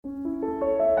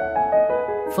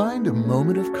Find a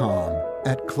moment of calm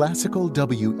at Classical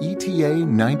WETA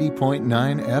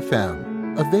 90.9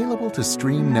 FM. Available to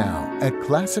stream now at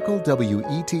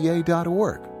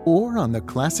classicalweta.org or on the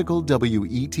Classical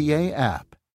WETA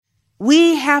app.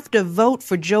 We have to vote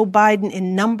for Joe Biden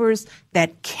in numbers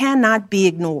that cannot be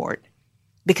ignored.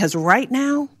 Because right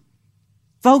now,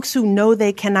 folks who know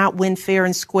they cannot win fair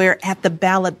and square at the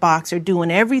ballot box are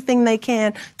doing everything they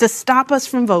can to stop us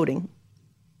from voting.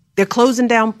 They're closing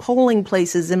down polling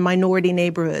places in minority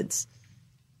neighborhoods.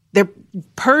 They're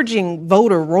purging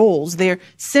voter rolls. They're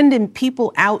sending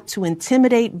people out to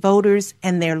intimidate voters,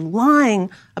 and they're lying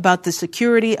about the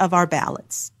security of our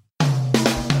ballots.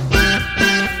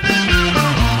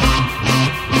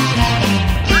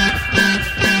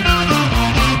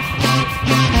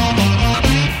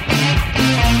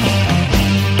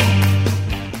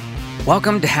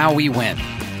 Welcome to How We Win.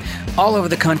 All over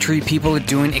the country, people are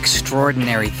doing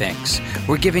extraordinary things.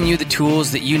 We're giving you the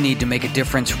tools that you need to make a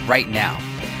difference right now.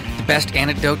 The best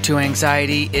antidote to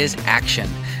anxiety is action.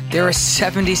 There are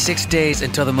 76 days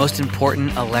until the most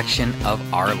important election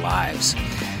of our lives.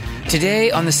 Today,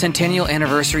 on the centennial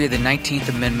anniversary of the 19th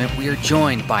Amendment, we are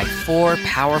joined by 4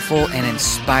 powerful and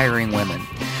inspiring women.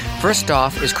 First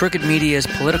off is Crooked Media's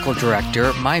political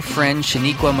director, my friend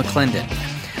Shaniqua McClendon.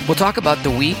 We'll talk about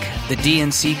the week, the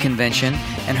DNC convention,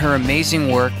 and her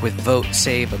amazing work with Vote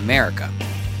Save America.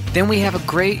 Then we have a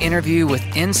great interview with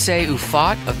Nsé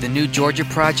Ufot of the New Georgia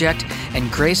Project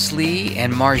and Grace Lee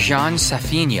and Marjane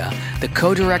Safinia, the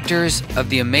co-directors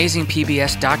of the amazing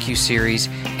PBS docuseries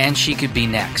And She Could Be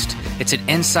Next. It's an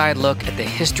inside look at the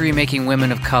history-making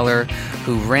women of color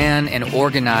who ran and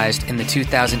organized in the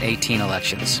 2018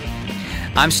 elections.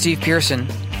 I'm Steve Pearson,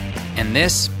 and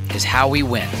this is How We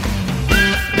Win.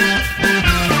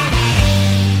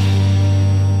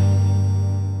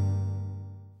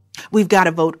 We've got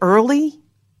to vote early,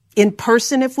 in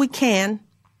person if we can.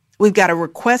 We've got to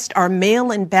request our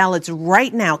mail-in ballots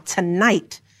right now,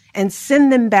 tonight, and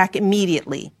send them back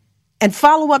immediately. And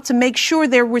follow up to make sure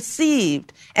they're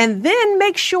received. And then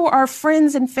make sure our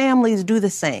friends and families do the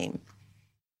same.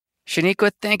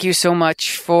 Shaniqua, thank you so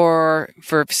much for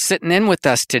sitting in with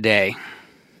us today.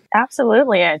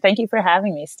 Absolutely. And thank you for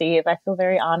having me, Steve. I feel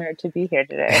very honored to be here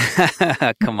today.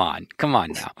 Come on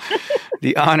now.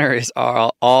 The honor is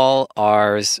all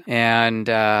ours. And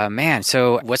man,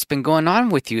 so what's been going on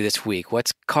with you this week?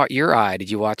 What's caught your eye?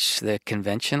 Did you watch the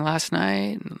convention last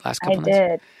night? I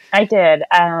did.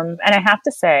 And I have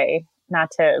to say,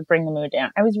 not to bring the mood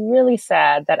down, I was really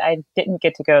sad that I didn't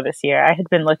get to go this year. I had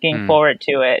been looking forward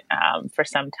to it for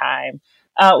some time.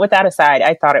 With that aside,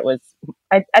 I thought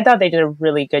I thought they did a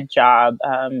really good job,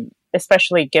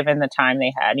 especially given the time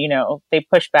they had. You know, they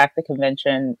pushed back the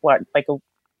convention,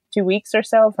 2 weeks or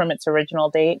so from its original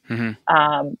date,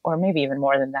 or maybe even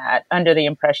more than that, under the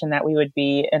impression that we would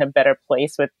be in a better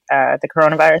place with the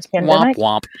coronavirus pandemic.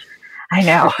 Womp womp. I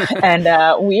know. And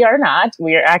we are not.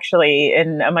 We are actually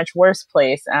in a much worse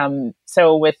place.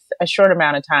 So with a short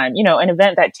amount of time, you know, an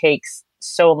event that takes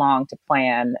so long to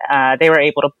plan, they were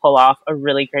able to pull off a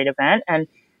really great event. And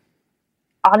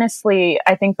honestly,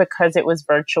 I think because it was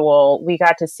virtual, we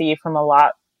got to see from a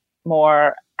lot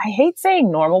more, I hate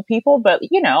saying normal people, but,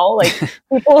 you know, like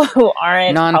people who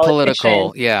aren't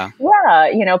non-political. Yeah. Yeah.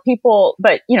 You know, people,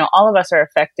 but, you know, all of us are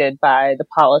affected by the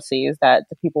policies that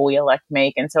the people we elect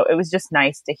make. And so it was just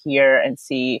nice to hear and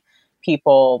see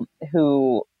people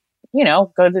who, you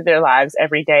know, go through their lives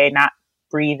every day, not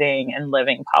breathing and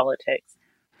living politics.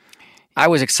 I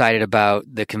was excited about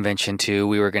the convention too.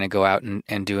 We were going to go out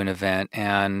and do an event.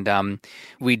 And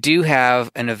we do have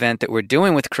an event that we're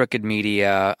doing with Crooked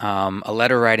Media, a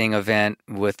letter writing event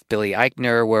with Billy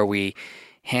Eichner, where we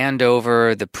hand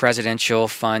over the presidential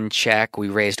fund check. We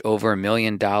raised over $1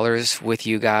 million with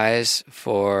you guys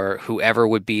for whoever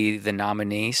would be the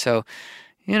nominee. So,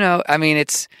 you know, I mean,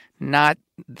 it's not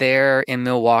there in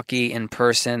Milwaukee in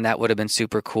person. That would have been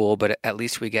super cool, but at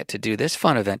least we get to do this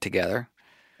fun event together.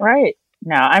 Right.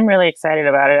 No, I'm really excited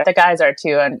about it. The guys are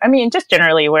too. And I mean, just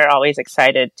generally, we're always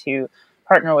excited to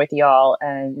partner with y'all.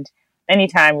 And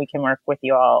anytime we can work with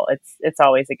you all, it's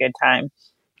always a good time.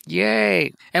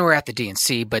 Yay. And we're at the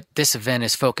DNC, but this event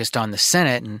is focused on the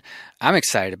Senate. And I'm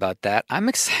excited about that. I'm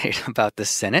excited about the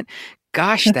Senate.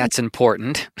 Gosh, that's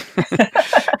important.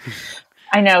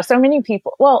 I know so many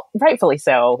people, well, rightfully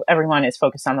so, everyone is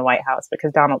focused on the White House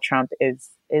because Donald Trump is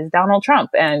Donald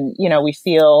Trump. And, you know, we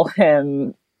feel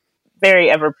him very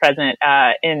ever present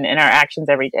in our actions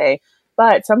every day.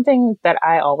 But something that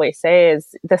I always say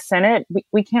is the Senate,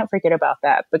 we can't forget about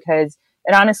that because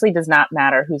it honestly does not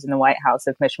matter who's in the White House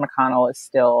if Mitch McConnell is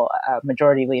still a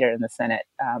majority leader in the Senate.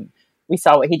 we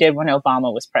saw what he did when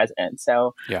Obama was president.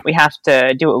 So Yeah. we have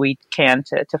to do what we can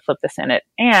to flip the Senate.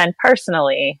 And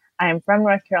personally, I am from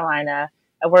North Carolina.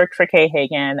 I worked for Kay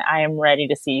Hagan. I am ready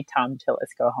to see Thom Tillis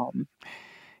go home.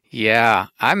 Yeah,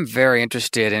 I'm very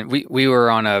interested. And we were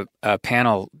on a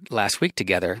panel last week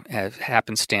together, as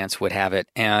happenstance would have it.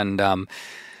 And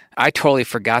I totally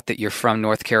forgot that you're from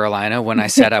North Carolina. When I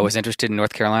said I was interested in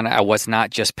North Carolina, I was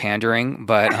not just pandering,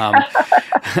 but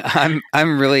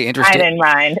I'm really interested. I didn't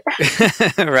mind.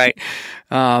 Right.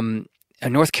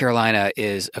 North Carolina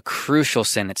is a crucial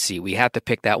Senate seat. We have to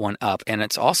pick that one up, and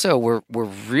it's also we're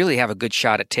really have a good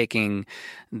shot at taking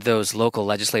those local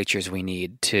legislatures we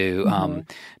need to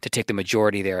take the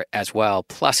majority there as well.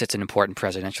 Plus, it's an important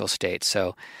presidential state.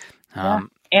 So,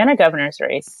 and a governor's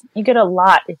race. You get a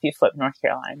lot if you flip North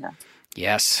Carolina.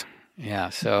 Yes, yeah.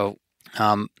 So,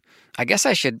 I guess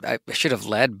I should have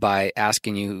led by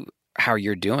asking you how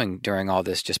you're doing during all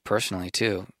this, just personally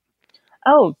too.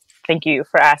 Oh. Thank you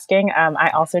for asking.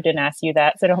 I also didn't ask you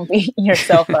that, so don't beat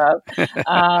yourself up.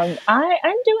 I'm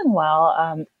doing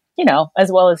well,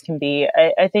 as well as can be.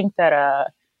 I think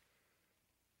that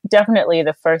definitely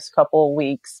the first couple of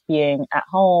weeks being at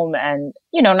home and,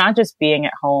 not just being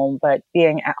at home, but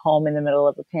being at home in the middle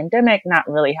of a pandemic, not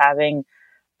really having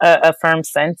a firm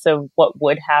sense of what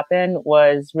would happen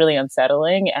was really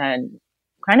unsettling and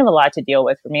kind of a lot to deal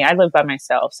with for me. I live by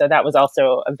myself, so that was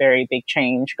also a very big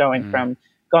change from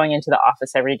going into the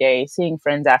office every day, seeing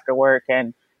friends after work.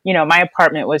 And, my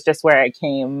apartment was just where I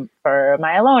came for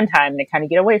my alone time to kind of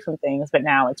get away from things. But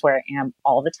now it's where I am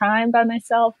all the time by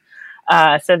myself.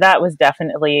 So that was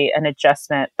definitely an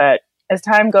adjustment. But as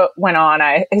time went on,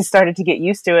 I started to get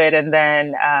used to it. And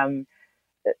then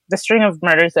the string of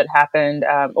murders that happened,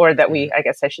 or that I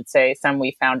guess I should say, some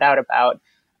we found out about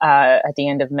at the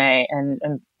end of May and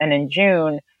in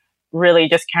June, really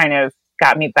just kind of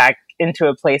got me back into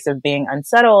a place of being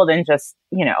unsettled and just,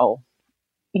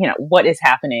 what is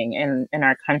happening in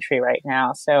our country right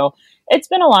now. So it's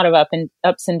been a lot of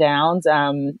ups and downs.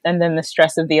 And then the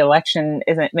stress of the election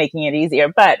isn't making it easier.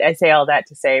 But I say all that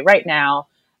to say right now,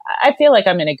 I feel like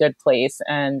I'm in a good place,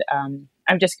 and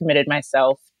I've just committed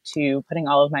myself to putting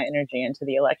all of my energy into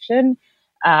the election.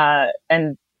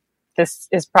 And this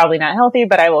is probably not healthy,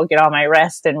 but I will get all my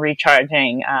rest and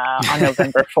recharging on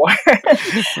November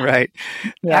 4th. Right.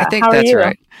 Yeah. I think that's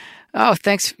right. Oh,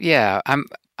 thanks. Yeah,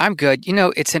 I'm good.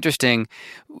 It's interesting.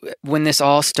 When this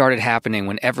all started happening,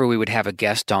 whenever we would have a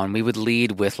guest on, we would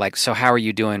lead with like, so how are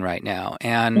you doing right now?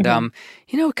 And,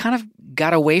 kind of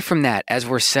got away from that as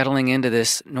we're settling into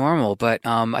this normal. But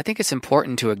I think it's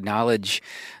important to acknowledge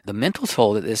the mental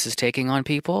toll that this is taking on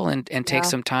people and take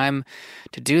some time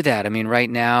to do that. I mean, right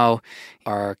now,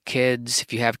 our kids,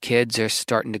 if you have kids, are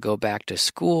starting to go back to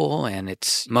school, and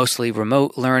it's mostly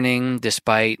remote learning,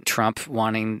 despite Trump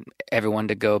wanting everyone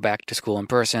to go back to school in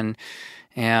person.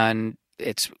 And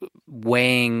it's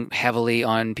weighing heavily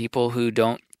on people who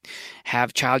don't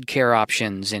have childcare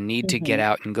options and need to get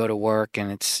out and go to work.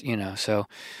 And it's, so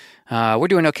we're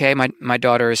doing okay. My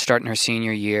daughter is starting her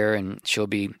senior year, and she'll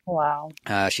be,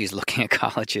 she's looking at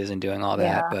colleges and doing all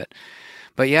that.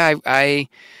 But yeah, I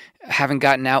haven't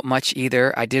gotten out much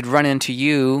either. I did run into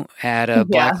you at a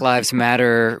Black Lives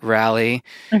Matter rally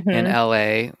in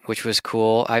LA, which was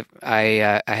cool.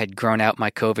 I had grown out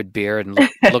my COVID beard and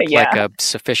looked like a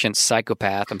sufficient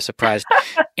psychopath. I'm surprised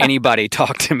anybody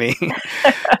talked to me.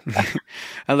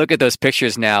 I look at those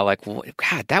pictures now like,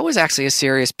 God, that was actually a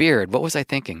serious beard. What was I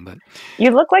thinking? But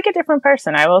you look like a different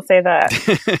person. I will say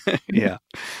that. Yeah.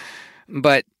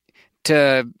 But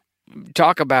to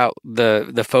talk about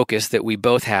the focus that we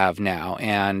both have now,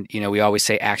 and we always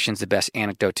say action's the best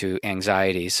antidote to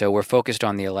anxiety, so we're focused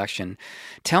on the election.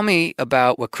 Tell me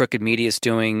about what Crooked Media is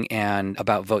doing and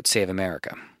about Vote Save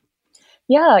America.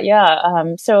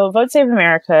 So Vote Save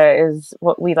America is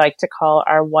what we like to call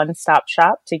our one-stop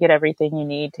shop to get everything you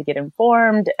need to get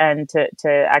informed and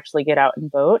to actually get out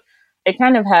and vote. It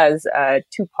kind of has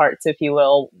two parts, if you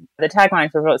will. The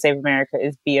tagline for Vote Save America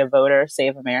is Be a Voter,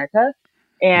 Save America.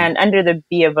 And under the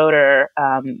Be a Voter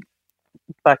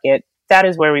bucket, that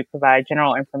is where we provide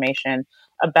general information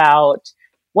about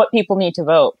what people need to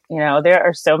vote. There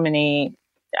are so many,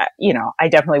 I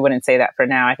definitely wouldn't say that for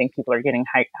now. I think people are getting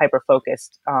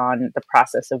hyper-focused on the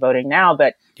process of voting now.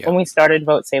 But when we started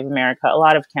Vote Save America, a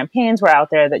lot of campaigns were out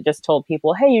there that just told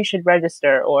people, hey, you should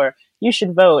register or you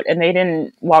should vote. And they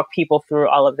didn't walk people through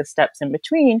all of the steps in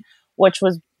between, which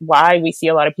was why we see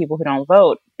a lot of people who don't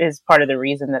vote is part of the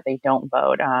reason that they don't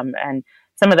vote. And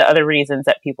some of the other reasons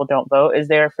that people don't vote is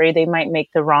they're afraid they might make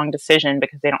the wrong decision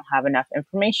because they don't have enough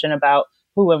information about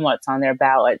who and what's on their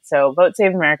ballot. So Vote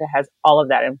Save America has all of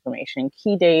that information,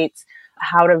 key dates,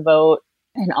 how to vote.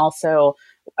 And also,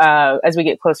 as we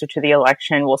get closer to the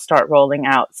election, we'll start rolling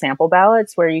out sample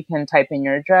ballots where you can type in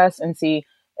your address and see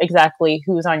exactly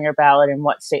who's on your ballot and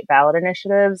what state ballot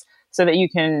initiatives, so that you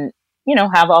can,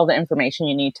 have all the information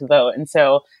you need to vote. And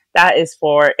so that is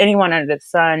for anyone under the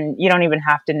sun. You don't even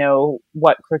have to know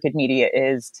what Crooked Media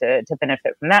is to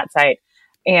benefit from that site.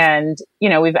 And,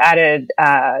 we've added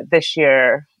this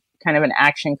year kind of an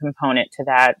action component to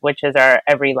that, which is our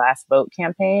Every Last Vote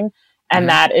campaign. And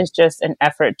that is just an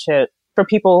effort for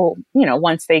people,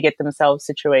 once they get themselves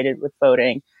situated with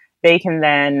voting, they can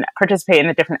then participate in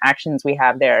the different actions we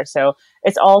have there. So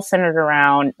it's all centered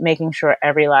around making sure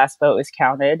every last vote is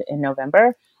counted in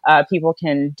November. People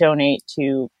can donate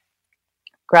to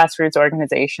grassroots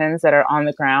organizations that are on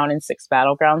the ground in 6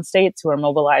 battleground states who are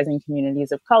mobilizing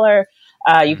communities of color.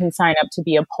 You can sign up to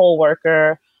be a poll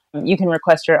worker. You can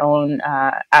request your own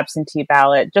absentee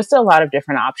ballot, just a lot of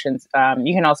different options.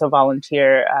 You can also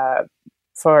volunteer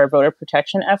for voter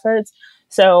protection efforts.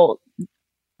 So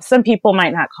some people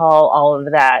might not call all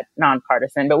of that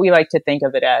nonpartisan, but we like to think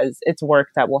of it as it's work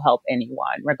that will help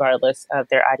anyone, regardless of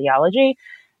their ideology.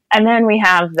 And then we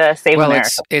have the Save America.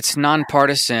 Well, it's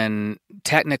nonpartisan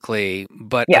technically,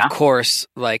 but of course,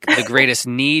 like the greatest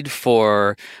need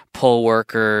for poll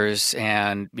workers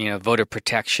and, voter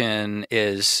protection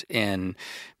is in,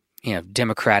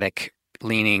 Democratic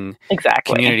leaning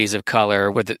communities of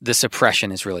color where the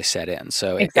suppression is really set in.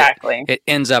 So it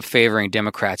ends up favoring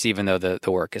Democrats, even though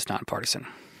the work is nonpartisan.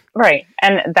 Right.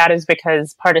 And that is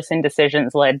because partisan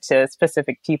decisions led to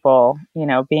specific people,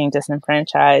 being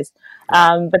disenfranchised.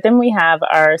 But then we have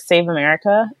our Save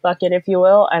America bucket, if you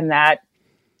will, and that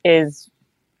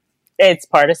it's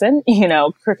partisan,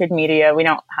 Crooked Media. We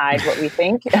don't hide what we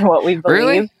think and what we believe.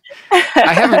 Really?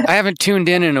 I haven't tuned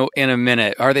in a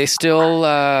minute. Are they still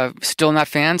not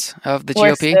fans of the GOP?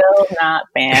 We're still not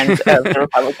fans of the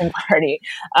Republican Party.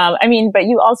 But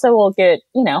you also will get,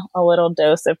 a little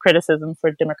dose of criticism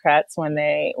for Democrats when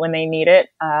they need it.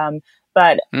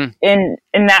 But in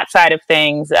that side of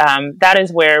things, that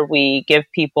is where we give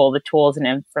people the tools and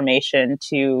information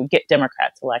to get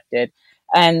Democrats elected.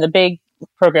 And the big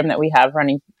program that we have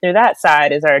running through that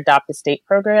side is our Adopt a State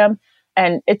program.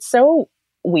 And it's so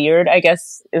weird, I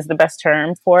guess is the best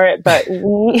term for it. But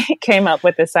we came up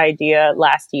with this idea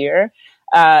last year.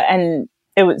 And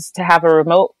it was to have a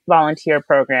remote volunteer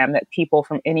program that people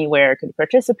from anywhere could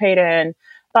participate in.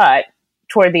 But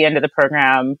toward the end of the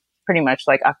program, pretty much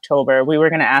like October, we were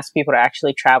going to ask people to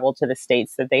actually travel to the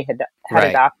states that they had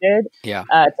adopted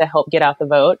to help get out the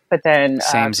vote. But then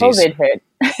COVID hit.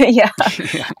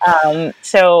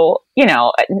 So,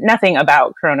 nothing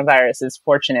about coronavirus is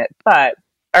fortunate, but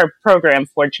our program,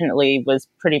 fortunately, was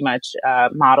pretty much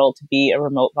modeled to be a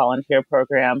remote volunteer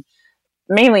program,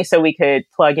 mainly so we could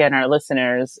plug in our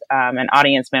listeners and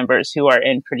audience members who are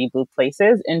in pretty blue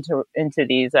places into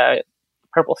these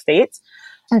purple states.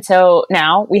 And so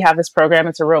now we have this program.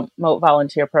 It's a remote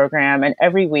volunteer program. And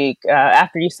every week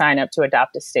after you sign up to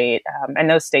Adopt a State, and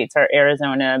those states are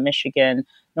Arizona, Michigan,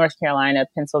 North Carolina,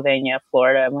 Pennsylvania,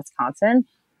 Florida, and Wisconsin.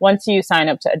 Once you sign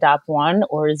up to adopt one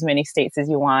or as many states as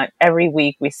you want, every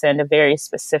week we send a very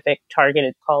specific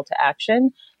targeted call to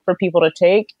action for people to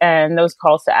take. And those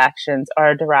calls to actions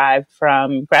are derived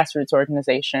from grassroots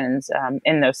organizations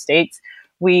in those states.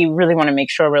 We really want to make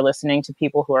sure we're listening to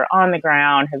people who are on the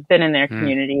ground, have been in their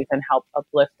communities, and help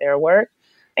uplift their work.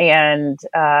 And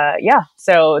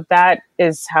so that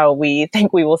is how we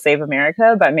think we will save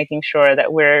America, by making sure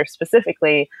that we're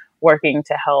specifically working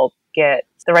to help get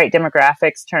the right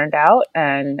demographics turned out,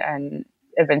 and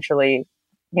eventually,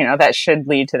 that should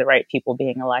lead to the right people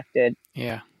being elected.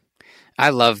 Yeah. I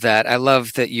love that. I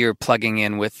love that you're plugging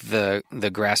in with the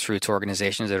grassroots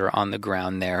organizations that are on the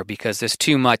ground there, because there's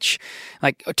too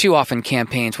often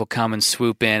campaigns will come and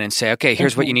swoop in and say, okay,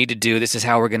 here's what you need to do. This is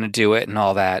how we're going to do it and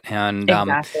all that. And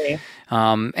exactly.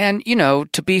 And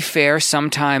to be fair,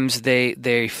 sometimes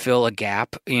they fill a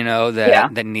gap,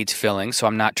 that needs filling. So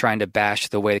I'm not trying to bash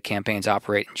the way the campaigns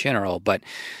operate in general, but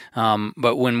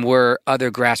when we're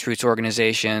other grassroots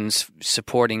organizations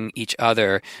supporting each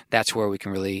other, that's where we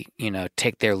can really,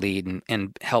 take their lead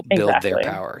and help build their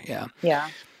power. Yeah. Yeah.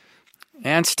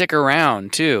 And stick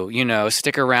around too,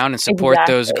 stick around and support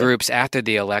those groups after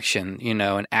the election,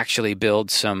 and actually build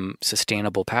some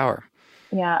sustainable power.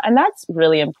 Yeah, and that's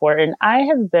really important. I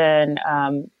have been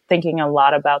thinking a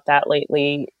lot about that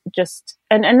lately,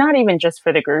 and not even just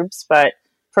for the groups, but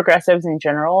progressives in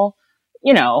general.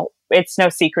 It's no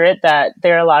secret that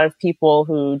there are a lot of people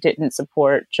who didn't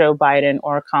support Joe Biden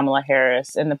or Kamala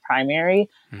Harris in the primary.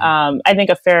 Mm-hmm. I think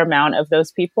a fair amount of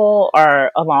those people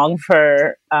are along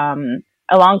for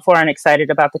along for and excited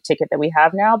about the ticket that we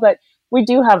have now. But we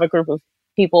do have a group of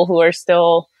people who are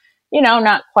still,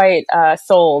 not quite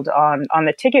sold on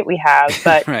the ticket we have.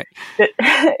 But, right.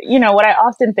 What I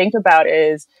often think about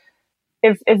is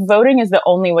if voting is the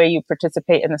only way you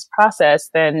participate in this process,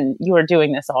 then you are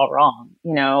doing this all wrong.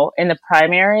 In the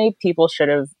primary, people should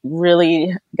have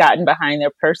really gotten behind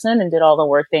their person and did all the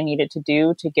work they needed to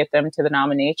do to get them to the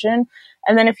nomination.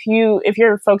 And then if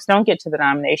your folks don't get to the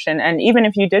nomination, and even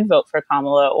if you did vote for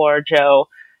Kamala or Joe,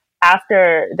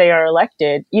 after they are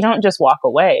elected, you don't just walk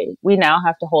away. We now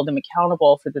have to hold them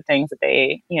accountable for the things that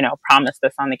they, promised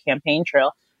us on the campaign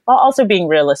trail, while also being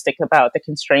realistic about the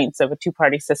constraints of a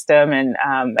two-party system and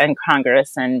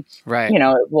Congress, and right.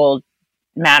 It will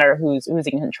matter who's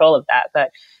in control of that. But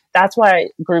that's why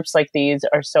groups like these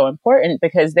are so important,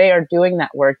 because they are doing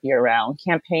that work year-round.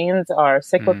 Campaigns are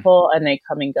cyclical and they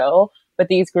come and go, but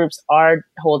these groups are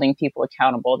holding people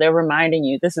accountable. They're reminding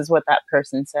you, this is what that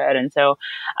person said. And so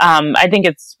I think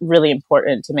it's really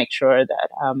important to make sure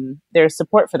that there's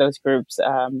support for those groups,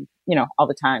 all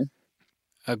the time.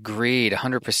 Agreed,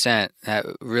 100%.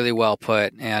 Really well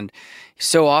put. And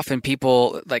so often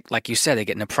people, like you said, they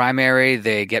get in a primary,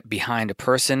 they get behind a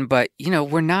person, but,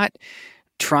 we're not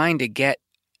trying to get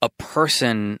a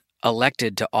person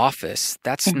elected to office.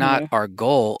 That's not our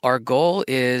goal. Our goal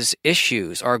is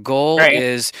issues. Our goal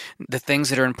is the things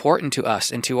that are important to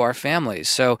us and to our families.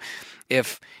 So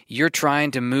if you're trying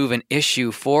to move an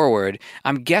issue forward,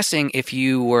 I'm guessing if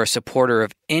you were a supporter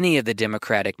of any of the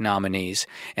Democratic nominees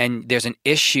and there's an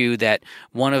issue that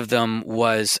one of them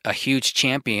was a huge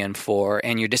champion for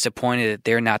and you're disappointed that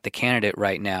they're not the candidate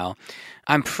right now,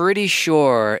 I'm pretty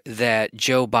sure that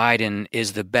Joe Biden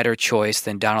is the better choice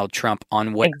than Donald Trump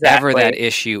on whatever that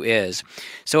issue is.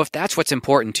 So if that's what's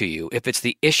important to you, if it's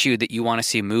the issue that you want to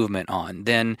see movement on,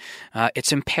 then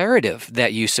it's imperative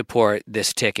that you support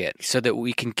this ticket so that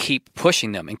we can keep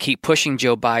pushing them and keep pushing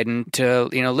Joe Biden to,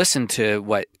 listen to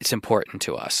what's important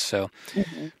to us. So,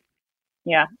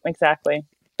 yeah, exactly.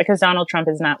 Because Donald Trump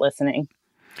is not listening.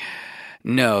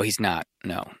 No, he's not.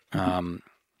 No,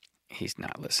 he's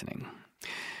not listening.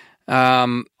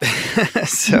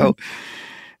 So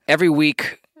every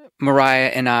week, Mariah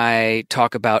and I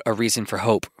talk about a reason for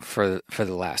hope for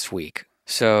the last week.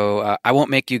 So I won't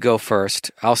make you go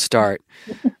first. I'll start.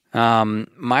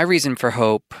 My reason for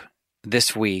hope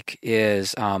this week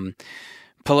is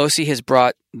Pelosi has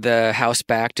brought the House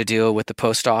back to deal with the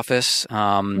post office.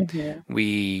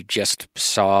 We just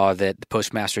saw that the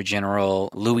Postmaster General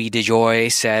Louis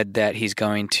DeJoy said that he's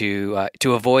going to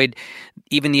avoid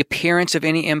even the appearance of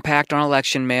any impact on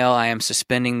election mail. I am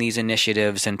suspending these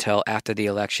initiatives until after the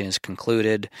election is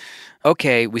concluded.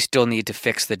 Okay, we still need to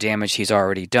fix the damage he's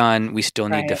already done. We still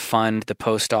need to fund the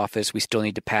post office. We still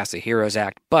need to pass the HEROES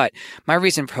Act. But my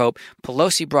reason for hope,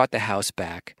 Pelosi brought the House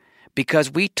back because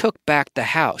we took back the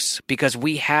House, because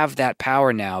we have that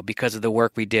power now because of the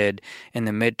work we did in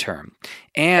the midterm.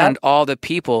 And all the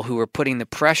people who were putting the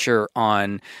pressure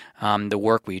on the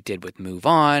work we did with Move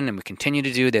On and we continue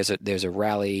to do. There's a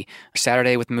rally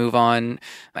Saturday with Move On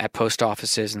at post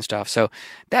offices and stuff. So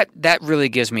that really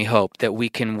gives me hope that we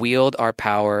can wield our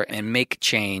power and make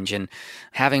change. And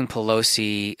having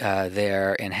Pelosi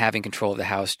there and having control of the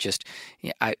House,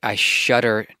 I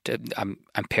shudder.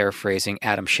 I'm paraphrasing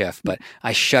Adam Schiff, but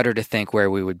I shudder to think where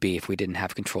we would be if we didn't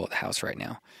have control of the House right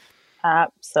now.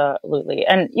 Absolutely.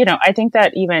 And, I think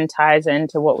that even ties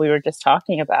into what we were just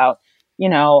talking about.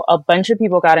 A bunch of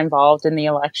people got involved in the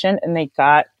election and they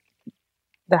got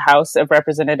the House of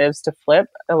Representatives to flip,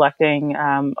 electing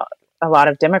a lot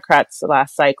of Democrats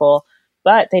last cycle,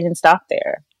 but they didn't stop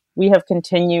there. We have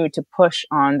continued to push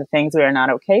on the things we are not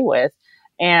okay with.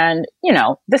 And,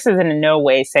 this is in no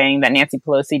way saying that Nancy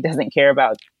Pelosi doesn't care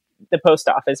about the post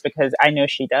office, because I know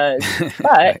she does.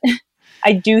 But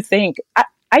I do think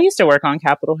I used to work on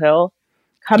Capitol Hill.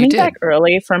 Coming back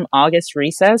early from August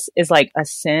recess is like a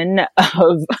sin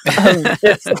of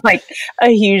just like a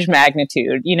huge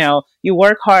magnitude. You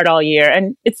work hard all year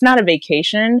and it's not a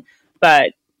vacation,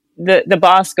 but the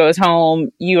boss goes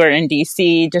home. You are in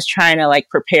DC just trying to like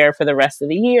prepare for the rest of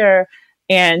the year.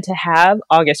 And to have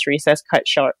August recess cut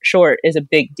short is a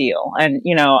big deal. And,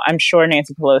 I'm sure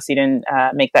Nancy Pelosi didn't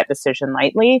make that decision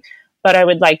lightly, but I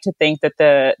would like to think that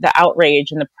the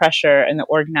outrage and the pressure and the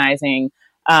organizing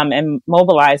and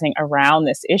mobilizing around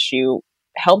this issue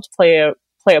helped play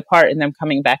a part in them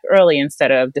coming back early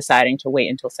instead of deciding to wait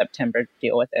until September to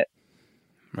deal with it.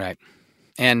 Right.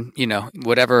 And,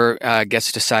 whatever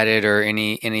gets decided or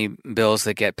any bills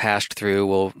that get passed through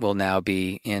will now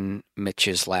be in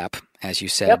Mitch's lap, as you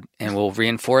said, and will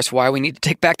reinforce why we need to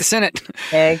take back the Senate.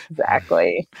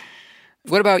 Exactly.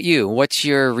 What about you? What's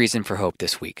your reason for hope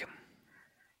this week?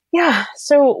 Yeah,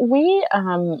 so we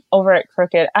over at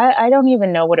Crooked, I don't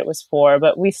even know what it was for,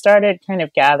 but we started kind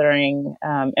of gathering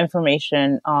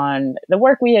information on the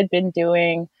work we had been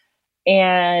doing.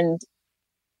 And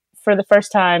for the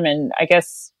first time in, I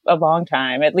guess, a long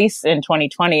time, at least in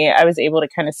 2020, I was able to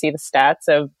kind of see the stats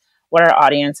of what our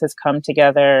audience has come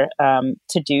together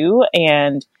to do.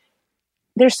 And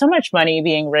there's so much money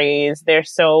being raised.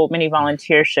 There's so many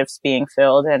volunteer shifts being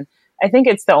filled. And I think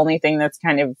it's the only thing that's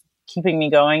kind of keeping me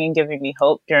going and giving me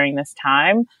hope during this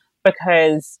time,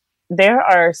 because there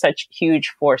are such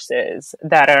huge forces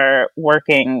that are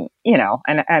working,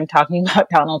 and I'm talking about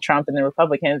Donald Trump and the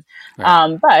Republicans,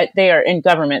 right. But they are in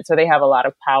government, so they have a lot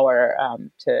of power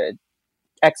to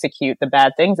execute the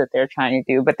bad things that they're trying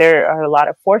to do. But there are a lot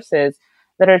of forces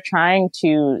that are trying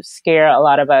to scare a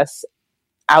lot of us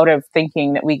out of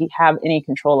thinking that we have any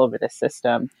control over the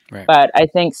system. Right. But I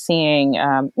think seeing,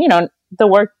 the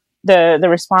work, the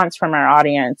response from our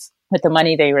audience with the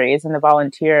money they raise and the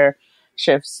volunteer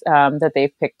shifts that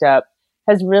they've picked up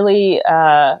has really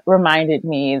reminded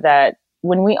me that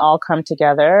when we all come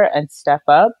together and step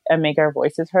up and make our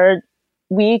voices heard,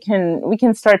 we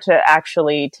can start to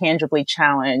actually tangibly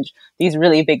challenge these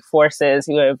really big forces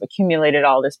who have accumulated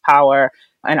all this power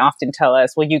and often tell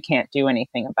us, well, you can't do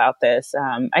anything about this.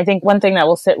 I think one thing that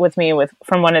will sit with me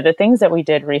from one of the things that we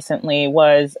did recently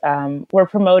was we're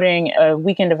promoting a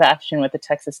weekend of action with the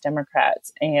Texas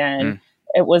Democrats. And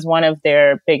it was one of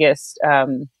their biggest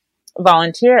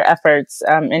volunteer efforts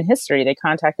in history. They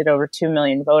contacted over 2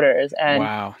 million voters. And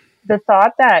wow. The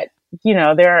thought that,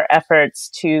 there are efforts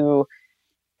to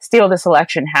steal this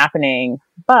election happening,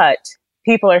 but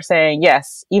people are saying,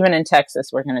 yes, even in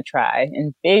Texas, we're going to try.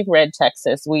 In big red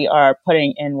Texas, we are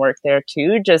putting in work there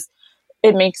too.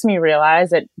 It makes me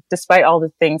realize that despite all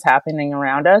the things happening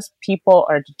around us, people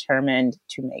are determined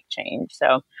to make change.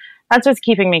 So that's what's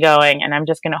keeping me going. And I'm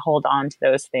just going to hold on to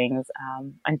those things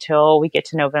until we get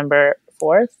to November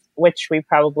 4th, which we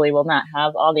probably will not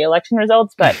have all the election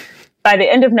results, but by the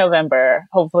end of November,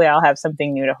 hopefully I'll have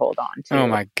something new to hold on to. Oh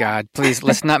my God, please,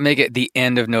 let's not make it the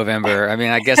end of November. I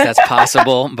mean, I guess that's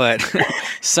possible, but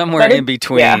somewhere in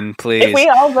between, please. If we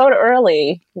all vote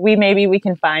early, we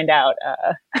can find out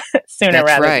sooner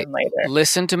rather than later.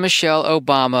 Listen to Michelle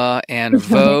Obama and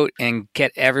vote and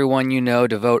get everyone you know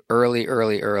to vote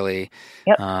early.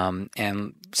 Yep.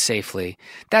 And safely.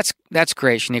 That's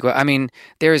great, Shaniqua. I mean,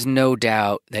 there is no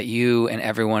doubt that you and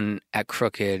everyone at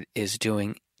Crooked is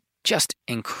doing just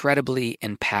incredibly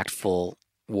impactful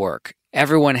work.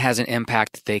 Everyone has an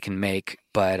impact that they can make,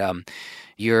 but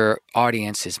your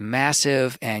audience is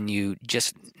massive, and you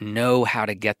just know how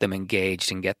to get them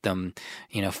engaged and get them,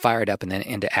 fired up and then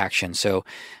into action. So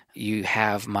you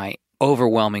have my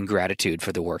overwhelming gratitude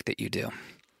for the work that you do.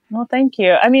 Well, thank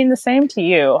you. I mean, the same to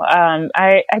you. I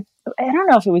don't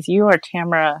know if it was you or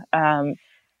Tamara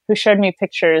who showed me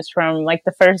pictures from like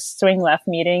the first Swing Left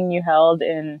meeting you held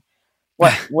in,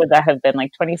 what would that have been,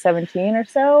 like 2017 or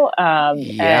so?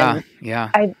 Yeah.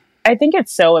 I think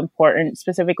it's so important,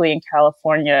 specifically in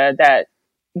California, that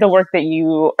the work that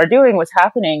you are doing was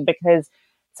happening, because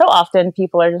so often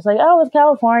people are just like, oh, it's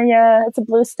California, it's a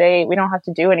blue state, we don't have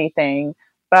to do anything.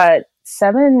 But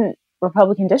 7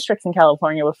 Republican districts in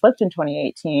California were flipped in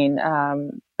 2018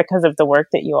 because of the work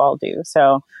that you all do.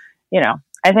 So,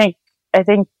 I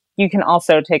think you can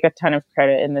also take a ton of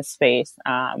credit in this space.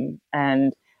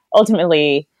 And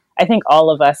ultimately, I think all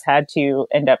of us had to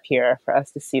end up here for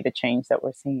us to see the change that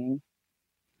we're seeing.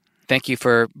 Thank you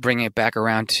for bringing it back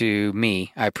around to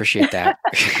me. I appreciate that.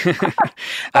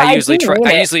 I usually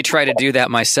try to do that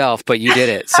myself, but you did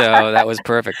it, so that was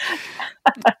perfect.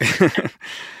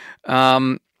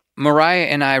 Mariah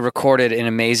and I recorded an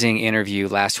amazing interview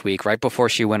last week, right before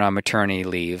she went on maternity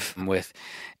leave, with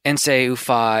Nsé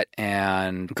Ufot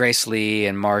and Grace Lee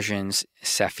and Marjane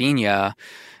Safinia.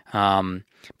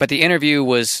 But the interview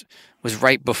was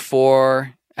right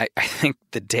before, I think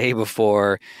the day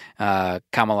before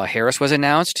Kamala Harris was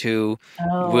announced, who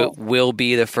will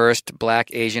be the first Black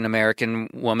Asian American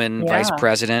woman vice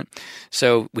president.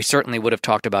 So we certainly would have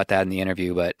talked about that in the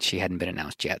interview, but she hadn't been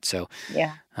announced yet. So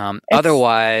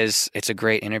otherwise, it's a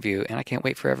great interview, and I can't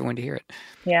wait for everyone to hear it.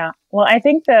 Yeah. Well, I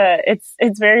think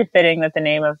it's very fitting that the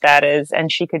name of that is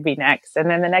 "And She Could Be Next." And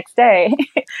then the next day,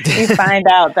 you find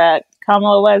out that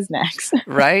Kamala was next.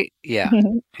 Right? Yeah.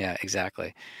 Yeah,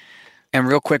 exactly. And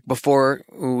real quick, before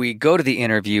we go to the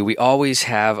interview, we always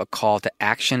have a call to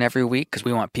action every week, because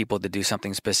we want people to do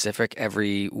something specific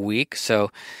every week. So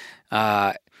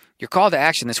Your call to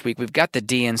action this week, we've got the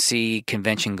DNC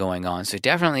convention going on, so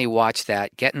definitely watch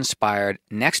that. Get inspired.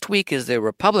 Next week is the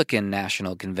Republican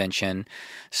National Convention,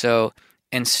 so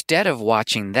instead of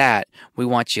watching that, we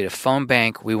want you to phone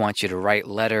bank. We want you to write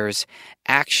letters.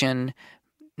 Action,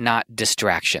 not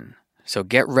distraction. So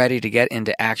get ready to get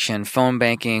into action, phone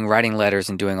banking, writing letters,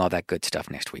 and doing all that good stuff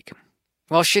next week.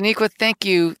 Well, Shaniqua, thank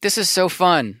you. This is so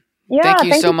fun. Yeah, thank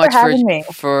you so much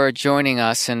for joining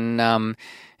us, and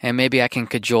maybe I can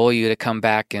cajole you to come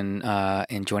back and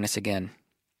join us again.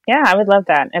 Yeah, I would love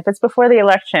that. If it's before the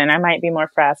election, I might be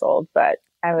more frazzled, but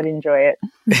I would enjoy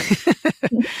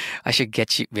it. I should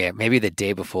get you, maybe the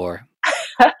day before.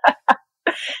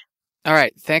 All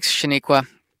right. Thanks, Shaniqua.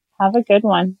 Have a good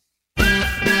one.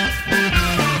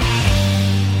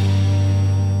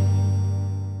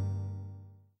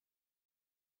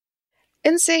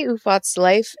 Nsé Ufot's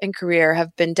life and career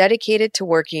have been dedicated to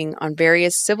working on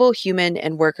various civil, human,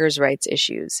 and workers' rights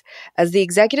issues. As the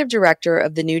executive director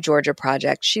of the New Georgia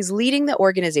Project, she's leading the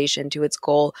organization to its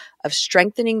goal of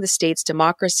strengthening the state's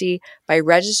democracy by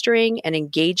registering and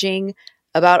engaging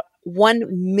about 1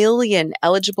 million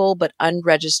eligible but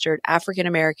unregistered African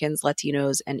Americans,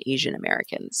 Latinos, and Asian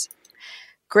Americans.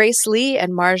 Grace Lee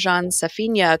and Marjan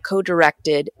Safinia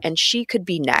co-directed And She Could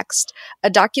Be Next, a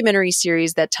documentary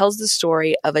series that tells the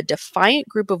story of a defiant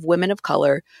group of women of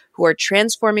color who are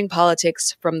transforming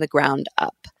politics from the ground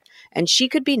up. And She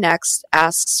Could Be Next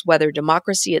asks whether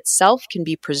democracy itself can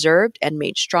be preserved and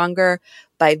made stronger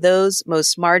by those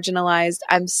most marginalized.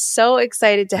 I'm so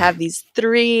excited to have these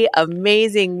 3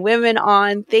 amazing women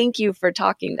on. Thank you for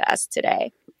talking to us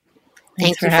today.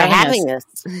 Thank you for having us.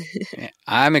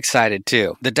 I'm excited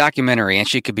too. The documentary, And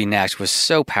She Could Be Next, was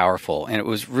so powerful, and it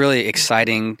was really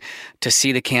exciting to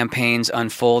see the campaigns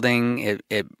unfolding.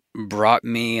 It brought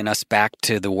me and us back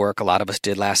to the work a lot of us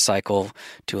did last cycle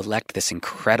to elect this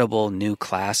incredible new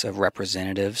class of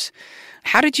representatives.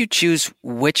 How did you choose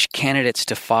which candidates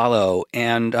to follow,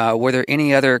 and were there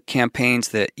any other campaigns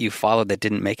that you followed that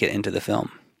didn't make it into the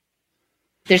film?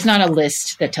 There's not a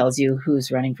list that tells you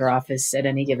who's running for office at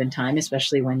any given time,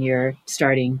 especially when you're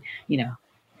starting,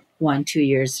 1-2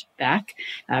 years back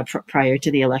prior to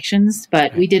the elections.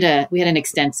 But we had an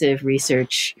extensive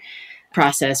research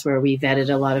process where we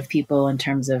vetted a lot of people in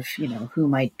terms of, who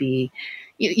might be,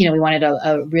 we wanted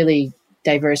a really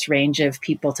diverse range of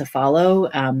people to follow,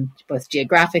 both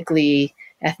geographically,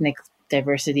 ethnic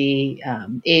diversity,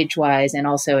 age-wise, and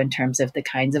also in terms of the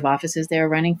kinds of offices they were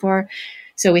running for.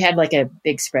 So we had like a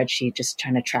big spreadsheet just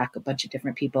trying to track a bunch of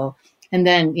different people. And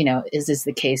then, as is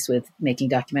the case with making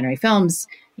documentary films,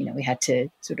 we had to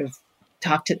sort of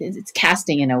talk to, it's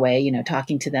casting in a way,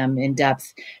 talking to them in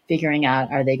depth, figuring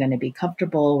out, are they going to be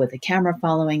comfortable with a camera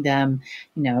following them?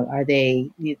 Are they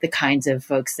the kinds of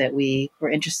folks that we were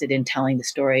interested in telling the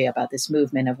story about this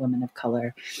movement of women of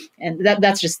color? And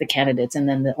that's just the candidates. And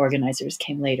then the organizers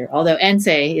came later. Although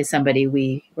Nsé is somebody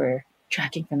we were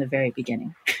tracking from the very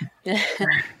beginning.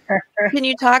 Can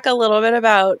you talk a little bit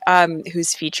about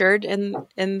who's featured in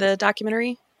the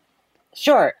documentary?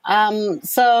 Sure.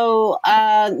 So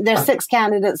there's 6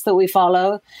 candidates that we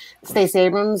follow. Stacey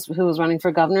Abrams, who was running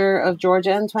for governor of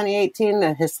Georgia in 2018,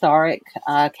 a historic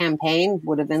campaign,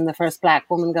 would have been the first Black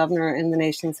woman governor in the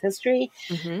nation's history.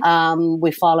 Mm-hmm.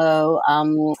 We follow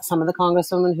some of the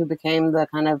congresswomen who became the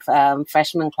kind of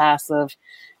freshman class of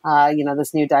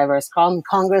this new diverse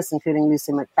Congress, including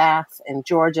Lucy McBath in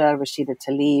Georgia, Rashida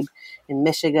Tlaib in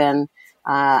Michigan,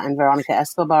 and Veronica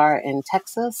Escobar in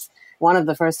Texas. One of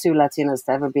the first 2 Latinas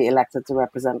to ever be elected to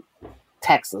represent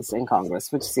Texas in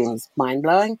Congress, which seems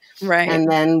mind-blowing. Right. And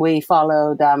then we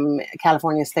followed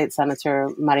California State Senator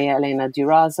Maria Elena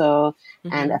Durazo,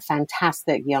 mm-hmm. and a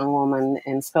fantastic young woman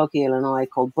in Skokie, Illinois,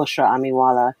 called Bushra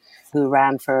Amiwala, who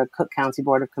ran for Cook County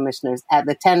Board of Commissioners at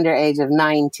the tender age of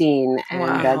 19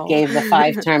 and gave the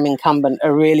 5-term incumbent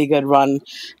a really good run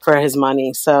for his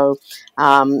money. So,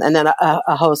 and then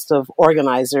a host of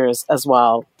organizers as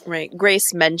well. Right.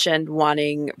 Grace mentioned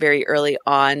wanting very early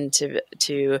on to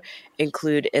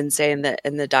include Nsé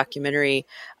in the documentary.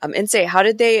 Nsé, how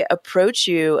did they approach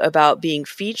you about being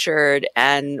featured,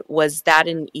 and was that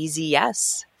an easy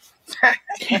yes? I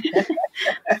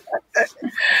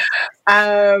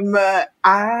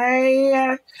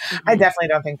definitely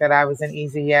don't think that I was an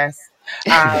easy yes.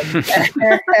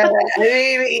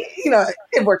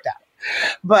 It worked out,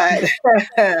 but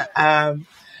I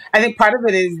think part of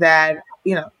it is that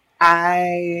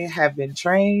I have been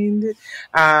trained,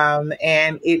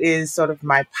 and it is sort of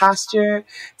my posture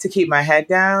to keep my head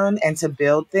down and to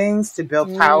build things, to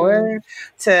build power,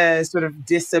 to sort of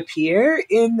disappear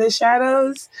in the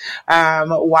shadows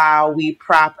while we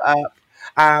prop up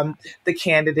the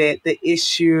candidate, the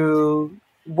issue,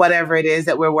 whatever it is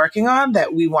that we're working on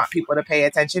that we want people to pay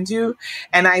attention to.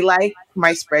 And I like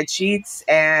my spreadsheets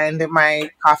and my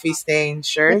coffee stained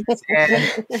shirts,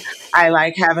 and I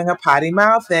like having a potty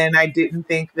mouth. And I didn't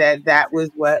think that that was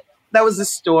the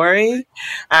story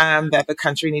that the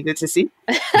country needed to see.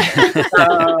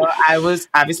 So I was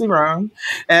obviously wrong.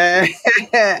 And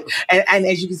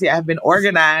as you can see, I've been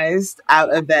organized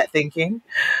out of that thinking.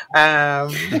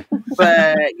 But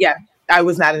yeah, I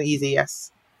was not an easy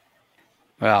yes.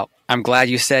 Well, I'm glad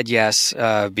you said yes,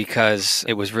 because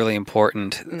it was really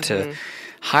important to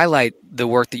highlight the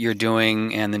work that you're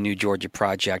doing and the New Georgia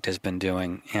Project has been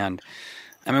doing. And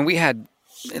I mean, we had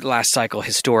last cycle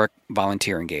historic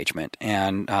volunteer engagement,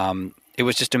 and it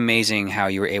was just amazing how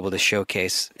you were able to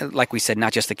showcase, like we said,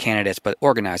 not just the candidates, but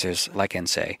organizers like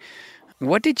NSAE.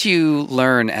 What did you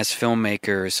learn as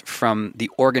filmmakers from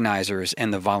the organizers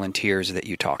and the volunteers that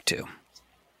you talked to?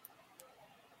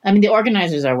 I mean, the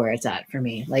organizers are where it's at for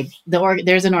me. Like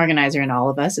there's an organizer in all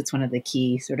of us. It's one of the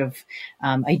key sort of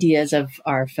ideas of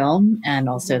our film and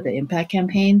also the impact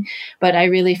campaign. But I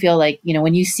really feel like,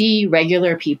 when you see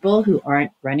regular people who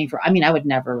aren't running for, I would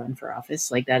never run for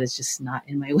office. Like that is just not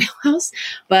in my wheelhouse.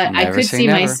 But I could see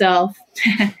myself,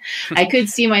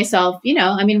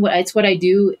 it's what I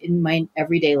do in my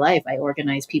everyday life. I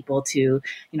organize people to,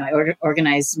 I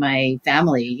organize my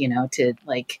family, to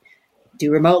like, do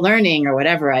remote learning or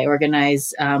whatever. I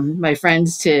organize my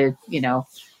friends to,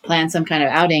 plan some kind of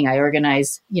outing. I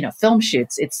organize, film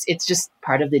shoots. It's just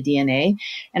part of the DNA.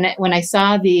 And when I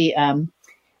saw the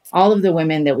all of the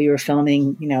women that we were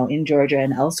filming, in Georgia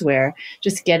and elsewhere,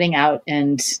 just getting out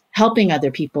and helping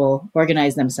other people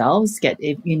organize themselves, get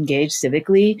engaged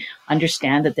civically,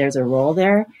 understand that there's a role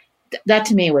there. That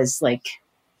to me was like,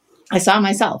 I saw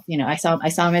myself. I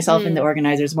saw myself in the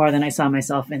organizers more than I saw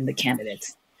myself in the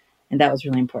candidates. And that was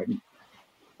really important.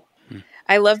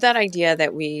 I love that idea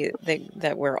that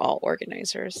that we're all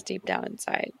organizers deep down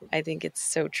inside. I think it's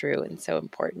so true and so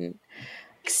important.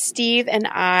 Steve and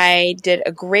I did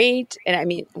a great, and I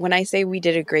mean, when I say we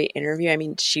did a great interview, I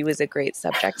mean, she was a great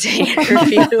subject to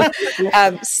interview,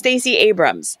 Stacey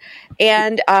Abrams.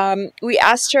 And we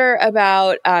asked her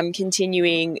about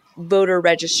continuing voter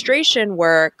registration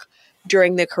work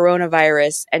during the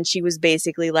coronavirus. And she was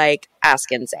basically like, ask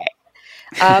NSAE.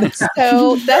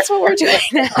 So that's what we're doing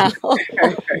now.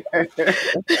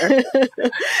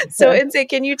 So, NSAE,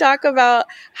 can you talk about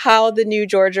how the New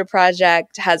Georgia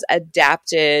Project has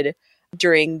adapted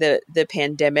during the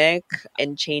pandemic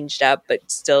and changed up,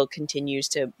 but still continues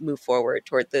to move forward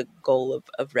toward the goal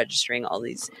of registering all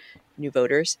these new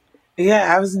voters?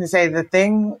 Yeah, I was going to say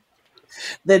the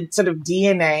sort of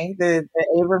DNA, the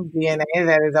Abrams DNA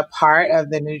that is a part of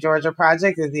the New Georgia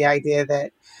Project is the idea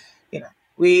that,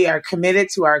 we are committed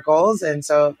to our goals. And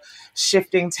so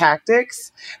shifting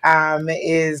tactics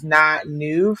is not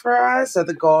new for us. So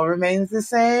the goal remains the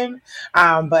same.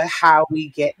 But how we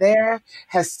get there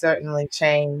has certainly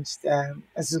changed. As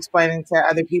I was explaining to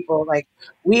other people, like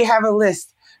we have a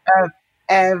list of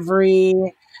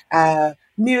every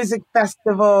music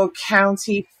festival,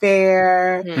 county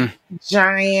fair,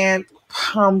 giant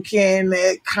pumpkin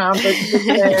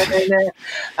competition,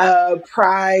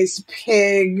 prize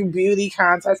pig beauty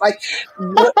contest. Like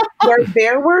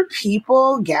there were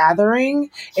people gathering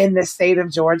in the state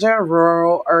of Georgia,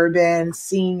 rural, urban,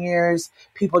 seniors,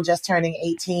 people just turning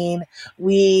 18.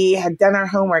 We had done our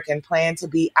homework and planned to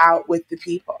be out with the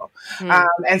people.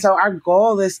 And so our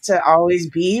goal is to always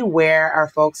be where our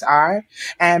folks are,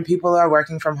 and people are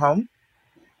working from home.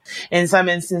 In some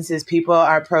instances, people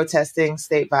are protesting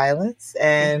state violence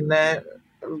and,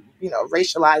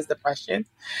 racialized oppression.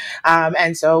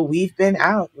 And so we've been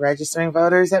out registering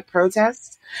voters at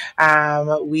protests.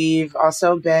 We've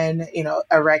also been,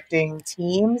 erecting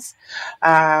teams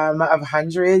of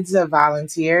hundreds of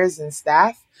volunteers and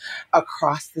staff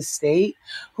across the state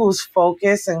whose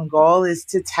focus and goal is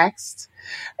to text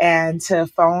and to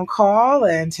phone call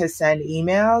and to send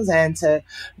emails and to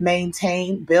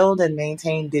build and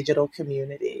maintain digital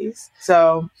communities.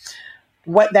 So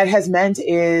what that has meant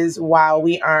is while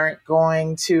we aren't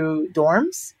going to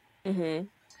dorms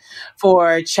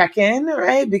for check-in,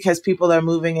 right, because people are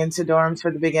moving into dorms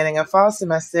for the beginning of fall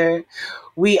semester,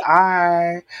 we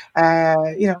are,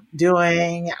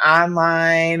 doing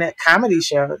online comedy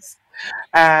shows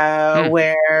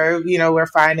where, we're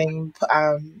finding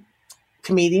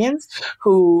comedians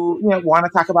who want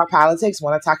to talk about politics,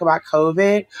 want to talk about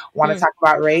COVID, want to talk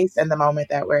about race and the moment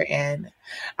that we're in.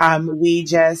 We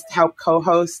just helped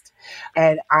co-host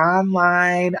an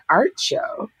online art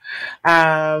show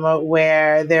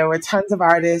where there were tons of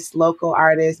artists, local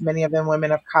artists, many of them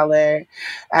women of color,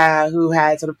 who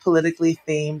had sort of politically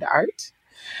themed art.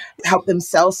 Help them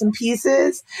sell some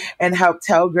pieces and help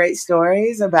tell great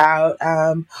stories about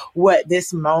what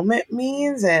this moment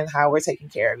means and how we're taking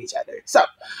care of each other. So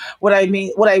what I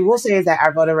will say is that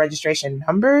our voter registration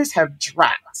numbers have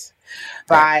dropped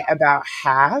by about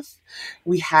half.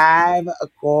 We have a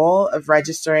goal of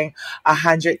registering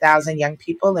 100,000 young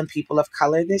people and people of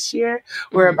color this year.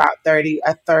 We're about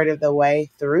a third of the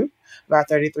way through, about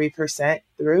 33%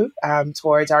 through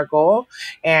towards our goal.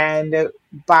 And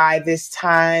by this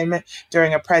time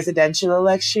during a presidential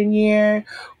election year,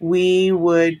 we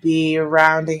would be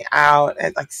rounding out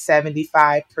at like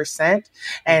 75%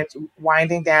 and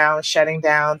winding down, shutting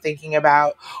down, thinking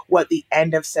about what the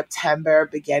end of September,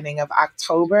 beginning of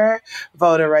October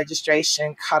voter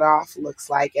registration cutoff looks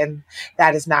like. And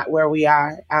that is not where we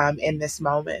are in this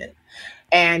moment.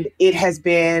 And it has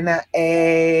been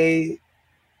a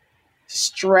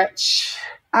stretch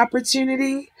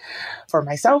opportunity for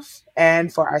myself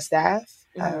and for our staff.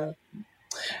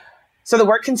 So the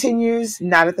work continues,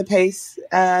 not at the pace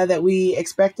that we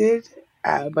expected,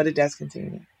 but it does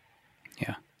continue.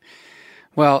 Yeah.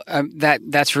 Well,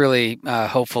 that's really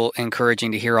hopeful,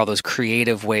 encouraging to hear all those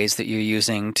creative ways that you're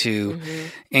using to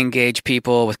engage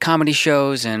people with comedy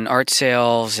shows and art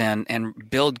sales and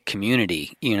build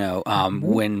community,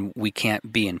 when we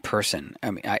can't be in person.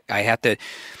 I mean, I have to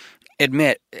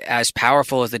admit, as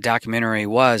powerful as the documentary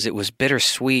was, it was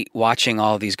bittersweet watching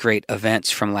all these great events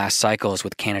from last cycles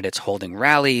with candidates holding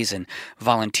rallies and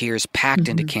volunteers packed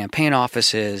into campaign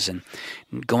offices and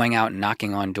going out and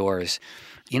knocking on doors.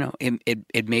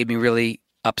 It made me really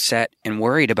upset and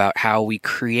worried about how we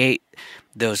create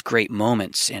those great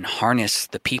moments and harness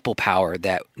the people power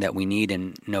that we need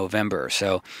in November.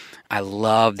 So I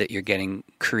love that you're getting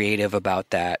creative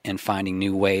about that and finding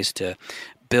new ways to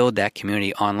build that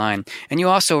community online. And you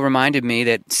also reminded me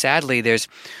that sadly there's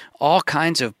all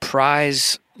kinds of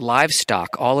prize livestock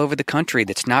all over the country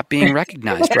that's not being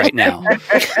recognized right now.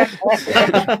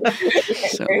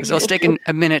 So let's take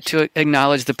a minute to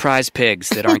acknowledge the prize pigs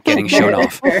that aren't getting shown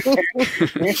off.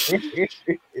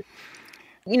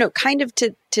 Kind of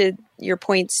to your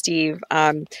point, Steve,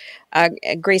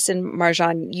 Grace and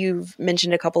Marjan, you've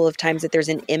mentioned a couple of times that there's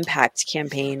an impact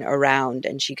campaign around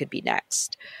and She Could Be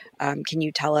Next. Can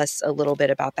you tell us a little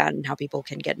bit about that and how people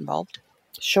can get involved?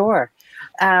 Sure.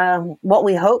 What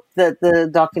we hope that the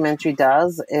documentary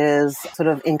does is sort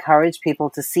of encourage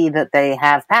people to see that they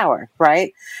have power,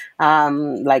 right?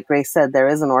 Like Grace said, there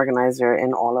is an organizer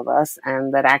in all of us,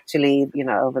 and that actually,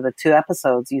 over the 2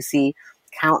 episodes, you see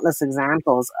countless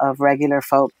examples of regular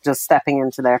folk just stepping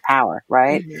into their power,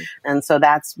 right? And so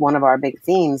that's one of our big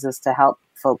themes, is to help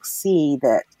folks see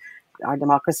that our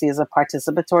democracy is a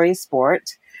participatory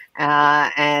sport.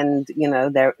 And,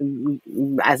 there,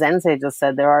 as Nsé just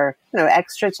said, there are,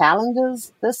 extra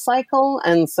challenges this cycle.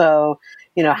 And so,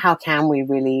 how can we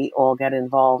really all get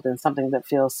involved in something that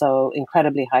feels so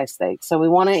incredibly high stakes? So we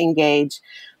want to engage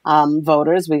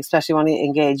voters. We especially want to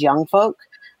engage young folk.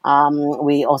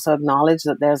 We also acknowledge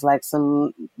that there's like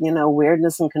some,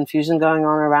 weirdness and confusion going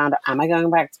on around, am I going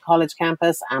back to college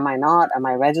campus? Am I not? Am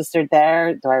I registered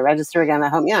there? Do I register again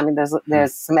at home? Yeah, I mean,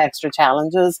 there's some extra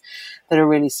challenges that are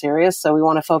really serious. So we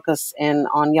want to focus in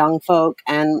on young folk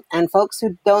and folks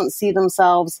who don't see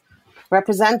themselves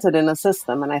represented in a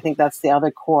system. And I think that's the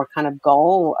other core kind of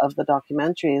goal of the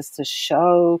documentary, is to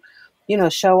show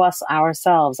us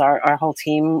ourselves. Our whole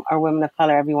team are women of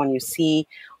color. Everyone you see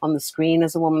on the screen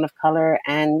is a woman of color.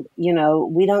 And,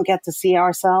 we don't get to see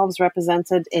ourselves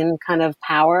represented in kind of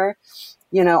power,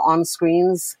 on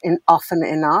screens often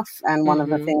enough. And one of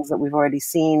the things that we've already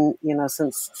seen,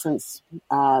 since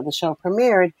the show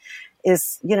premiered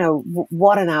is,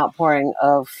 what an outpouring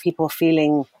of people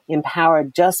feeling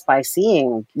empowered just by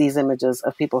seeing these images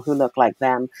of people who look like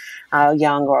them,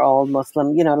 young or old,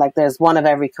 Muslim, like there's one of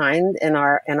every kind in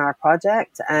our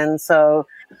project. And so,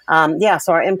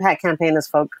 so our impact campaign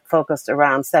is focused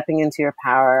around stepping into your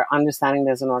power, understanding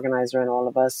there's an organizer in all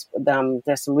of us.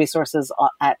 There's some resources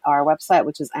at our website,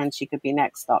 which is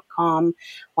andshecouldbenext.com.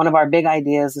 One of our big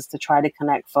ideas is to try to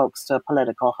connect folks to a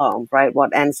political home, right?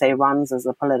 What Nsé runs is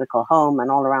a political home, and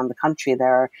all around the country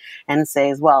there are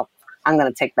Nsés, well, I'm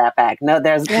going to take that back. No,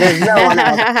 there's no one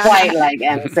else quite like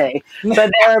NSYNC,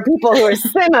 but there are people who are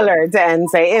similar to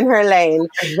NSYNC in her lane,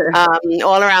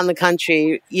 all around the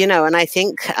country, and I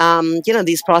think,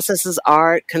 these processes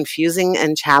are confusing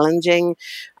and challenging,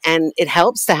 and it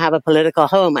helps to have a political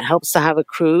home. It helps to have a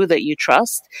crew that you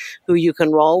trust, who you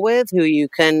can roll with, who you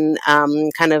can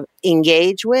kind of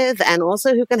engage with, and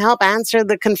also who can help answer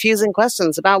the confusing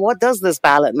questions about what does this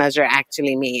ballot measure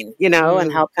actually mean,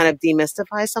 and help kind of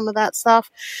demystify some of that stuff.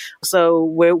 So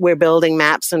we're building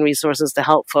maps and resources to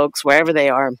help folks wherever they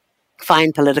are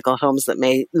find political homes that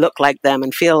may look like them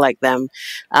and feel like them,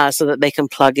 so that they can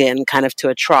plug in kind of to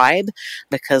a tribe,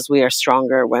 because we are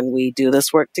stronger when we do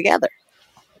this work together.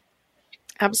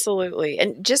 Absolutely.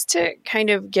 And just to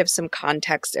kind of give some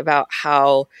context about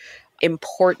how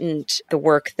important the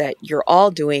work that you're all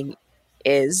doing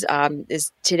is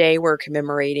today we're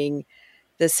commemorating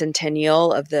the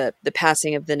centennial of the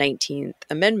passing of the 19th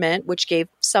Amendment, which gave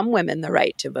some women the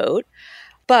right to vote.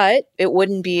 But it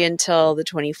wouldn't be until the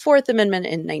 24th Amendment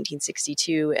in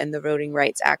 1962 and the Voting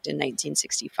Rights Act in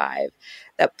 1965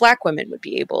 that Black women would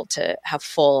be able to have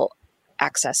full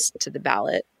access to the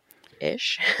ballot.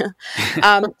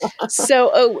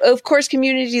 So, of course,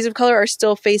 communities of color are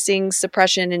still facing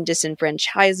suppression and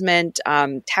disenfranchisement,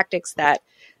 tactics that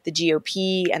the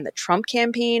GOP and the Trump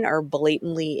campaign are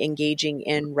blatantly engaging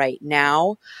in right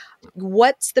now.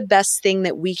 What's the best thing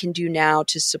that we can do now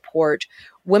to support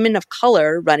women of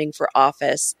color running for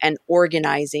office and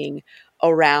organizing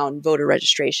around voter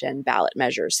registration, ballot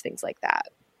measures, things like that,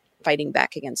 fighting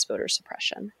back against voter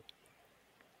suppression?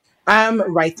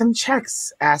 Write them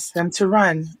checks, ask them to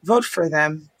run, vote for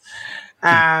them.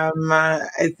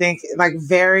 I think like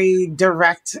very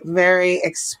direct, very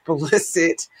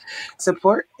explicit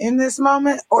support in this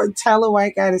moment, or tell a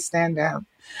white guy to stand down.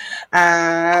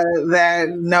 That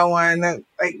no one,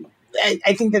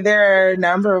 I think that there are a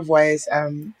number of ways,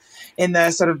 in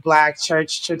the sort of Black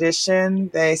church tradition,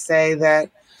 they say that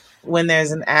when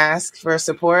there's an ask for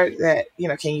support, that,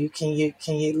 can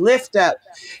you lift up,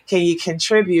 can you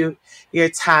contribute your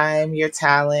time, your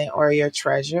talent, or your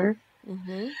treasure?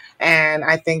 Mm-hmm. And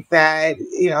I think that,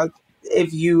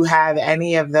 if you have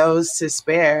any of those to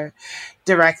spare,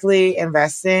 directly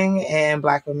investing in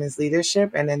Black women's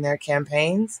leadership and in their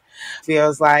campaigns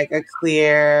feels like a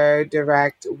clear,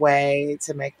 direct way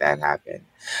to make that happen.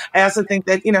 I also think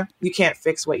that, you can't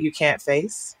fix what you can't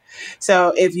face.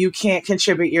 So if you can't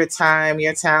contribute your time,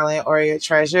 your talent, or your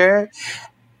treasure,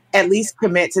 at least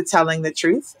commit to telling the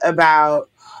truth about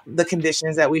the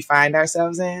conditions that we find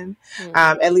ourselves in.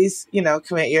 At least,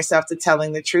 commit yourself to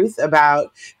telling the truth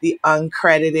about the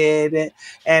uncredited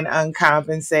and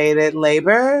uncompensated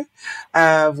labor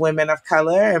of women of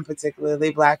color, and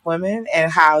particularly Black women,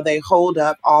 and how they hold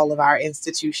up all of our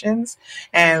institutions,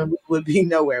 and we would be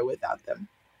nowhere without them.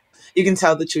 You can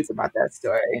tell the truth about that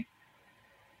story.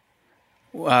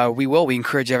 We will. We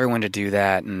encourage everyone to do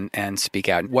that and speak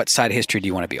out. What side of history do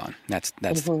you want to be on? That's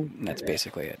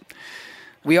basically it.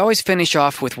 We always finish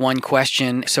off with one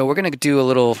question, so we're going to do a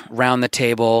little round the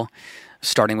table,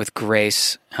 starting with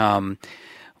Grace.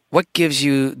 What gives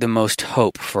you the most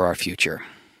hope for our future?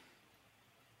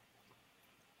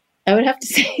 I would have to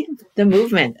say the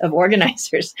movement of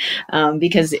organizers,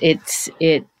 because if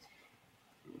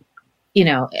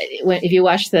you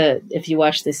watch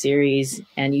the series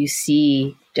and you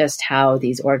see just how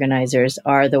these organizers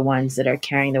are the ones that are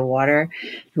carrying the water,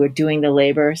 who are doing the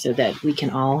labor so that we can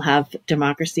all have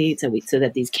democracy, so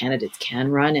that these candidates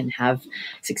can run and have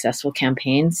successful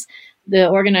campaigns. The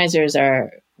organizers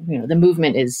are, the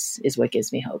movement is what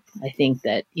gives me hope. I think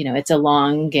that, it's a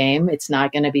long game. It's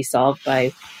not going to be solved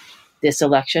by this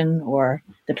election or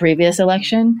the previous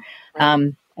election.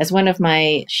 As one of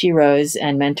my sheroes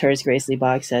and mentors, Grace Lee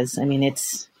Boggs, says,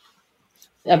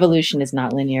 evolution is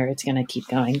not linear. It's going to keep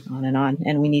going on,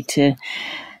 and we need to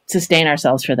sustain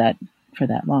ourselves for that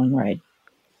long ride.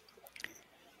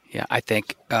 Yeah, I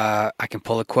think I can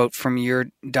pull a quote from your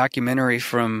documentary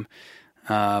from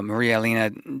Maria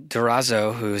Elena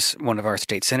Durazo, who's one of our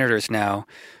state senators now,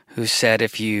 who said,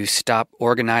 if you stop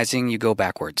organizing, you go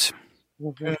backwards.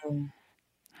 Mm-hmm.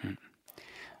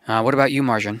 What about you,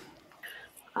 Marjan?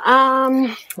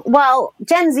 Well,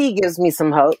 Gen Z gives me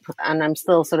some hope, and I'm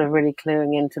still sort of really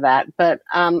cluing into that. But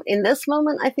in this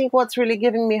moment, I think what's really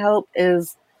giving me hope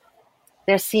is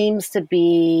there seems to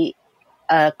be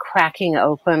a cracking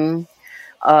open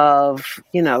of,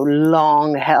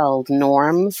 long-held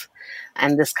norms,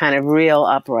 and this kind of real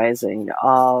uprising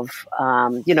of,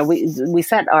 we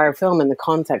set our film in the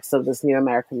context of this new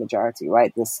American majority,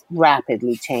 right? This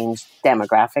rapidly changed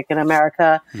demographic in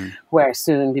America, where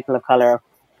soon people of color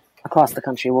across the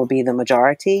country will be the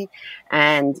majority.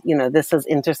 And, this has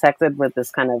intersected with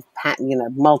this kind of,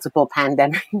 multiple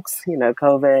pandemics,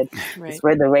 COVID, Right. it's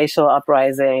where the racial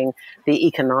uprising, the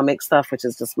economic stuff, which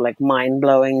is just like mind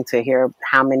blowing to hear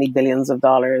how many billions of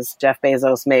dollars Jeff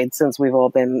Bezos made since we've all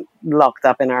been locked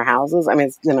up in our houses. I mean,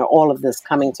 it's, all of this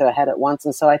coming to a head at once.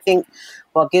 And so I think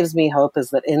what gives me hope is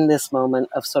that in this moment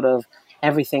of sort of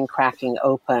everything cracking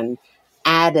open,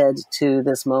 added to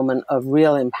this moment of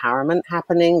real empowerment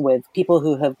happening with people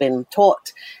who have been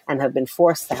taught and have been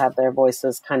forced to have their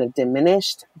voices kind of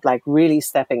diminished, like really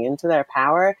stepping into their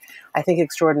power, I think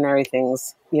extraordinary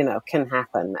things, can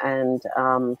happen. And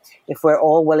if we're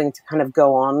all willing to kind of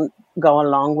go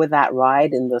along with that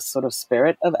ride in this sort of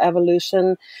spirit of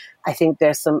evolution, I think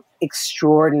there's some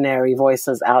extraordinary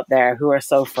voices out there who are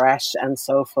so fresh and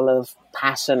so full of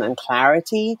passion and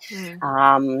clarity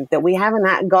that we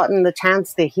haven't gotten the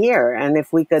chance to hear. And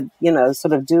if we could,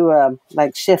 sort of do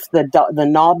shift the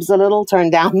knobs a little, turn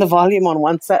down the volume on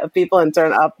one set of people and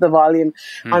turn up the volume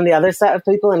on the other set of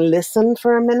people and listen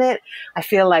for a minute, I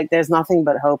feel like there's nothing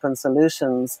but hope and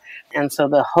solutions. And so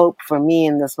the hope for me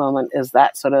in this moment is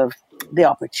that sort of the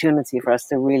opportunity for us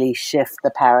to really shift the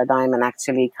paradigm and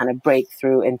actually kind of break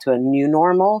through into a new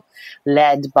normal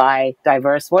led by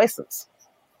diverse voices.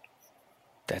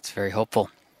 That's very hopeful.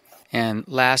 And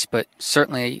last but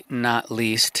certainly not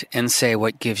least, Nsé,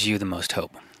 what gives you the most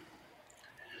hope?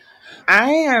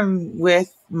 I am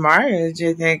with Marge.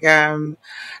 I think I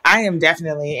am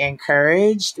definitely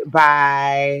encouraged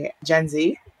by Gen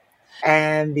Z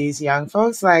and these young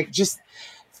folks. Like, just,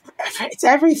 it's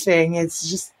everything. It's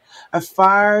just a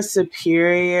far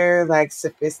superior, like,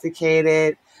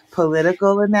 sophisticated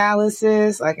political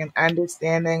analysis, like an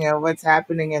understanding of what's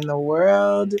happening in the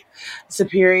world,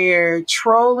 superior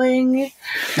trolling.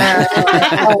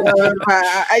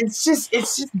 It's just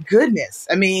goodness.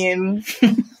 I mean,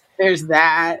 there's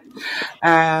that.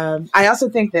 I also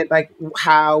think that, like,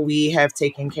 how we have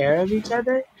taken care of each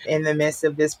other in the midst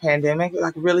of this pandemic,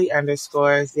 like, really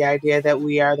underscores the idea that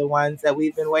we are the ones that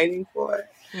we've been waiting for.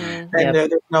 That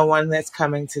there's no one that's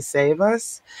coming to save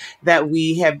us, that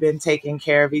we have been taking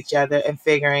care of each other and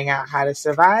figuring out how to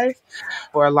survive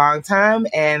for a long time.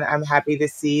 And I'm happy to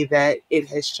see that it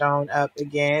has shown up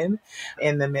again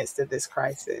in the midst of this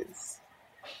crisis.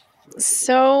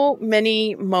 So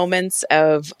many moments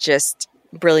of just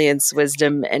brilliance,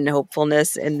 wisdom, and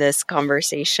hopefulness in this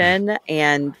conversation,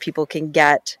 and people can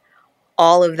get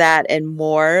all of that and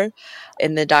more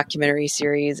in the documentary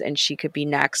series, and She Could Be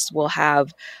Next. We'll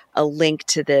have a link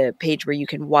to the page where you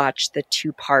can watch the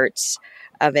 2 parts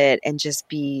of it and just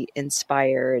be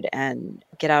inspired and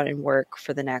get out and work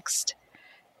for the next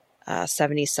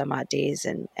 70 some odd days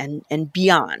and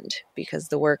beyond, because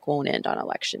the work won't end on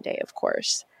Election Day, of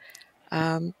course.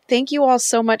 Thank you all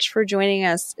so much for joining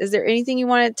us. Is there anything you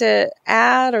wanted to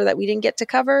add or that we didn't get to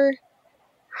cover?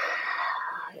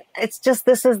 It's just,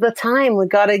 this is the time.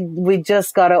 We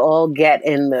just gotta all get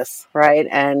in this, right?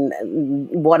 And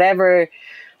whatever,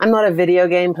 I'm not a video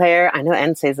game player. I know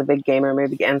Nsé is a big gamer.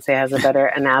 Maybe Nsé has a better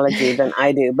analogy than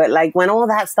I do. But, like, when all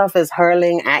that stuff is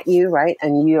hurling at you, right?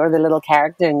 And you're the little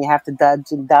character and you have to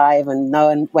dodge and dive and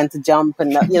know when to jump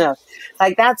and,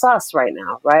 like, that's us right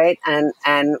now, right?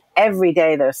 And every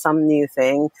day there's some new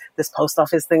thing. This post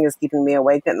office thing is keeping me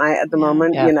awake at night at the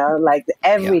moment, like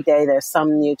every day there's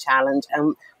some new challenge.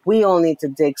 And we all need to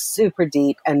dig super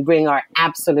deep and bring our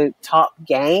absolute top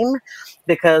game,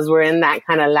 because we're in that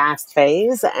kind of last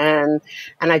phase. And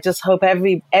I just hope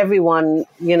everyone,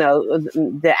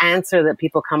 the answer that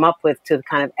people come up with to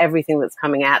kind of everything that's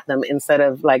coming at them, instead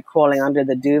of like crawling under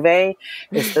the duvet,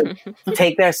 is to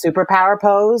take their superpower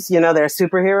pose, their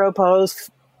superhero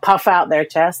pose, puff out their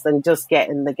chest and just get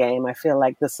in the game. I feel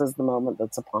like this is the moment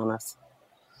that's upon us.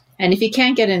 And if you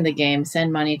can't get in the game,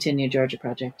 send money to New Georgia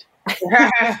Project. There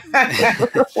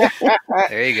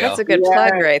you go. That's a good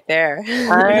plug right there.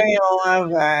 I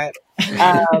love that.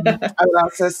 I would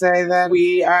also say that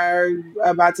we are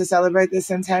about to celebrate the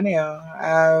centennial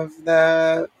of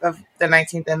the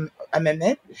 19th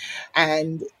Amendment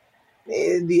and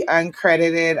the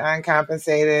uncredited,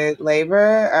 uncompensated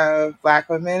labor of Black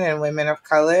women and women of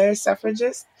color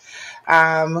suffragists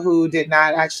who did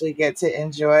not actually get to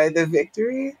enjoy the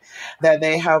victory that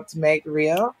they helped make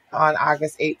real on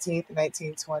August 18th,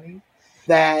 1920.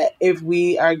 That if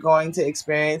we are going to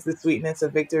experience the sweetness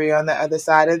of victory on the other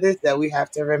side of this, that we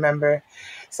have to remember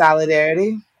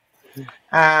solidarity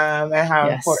and how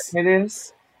important it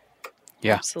is.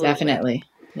 Yeah, Absolutely. Definitely.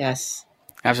 Yes.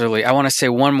 Absolutely. I want to say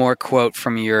one more quote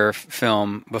from your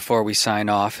film before we sign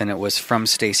off, and it was from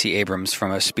Stacey Abrams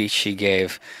from a speech she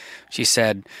gave She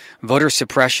said, voter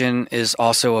suppression is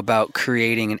also about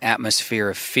creating an atmosphere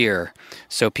of fear,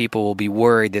 so people will be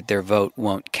worried that their vote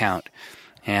won't count.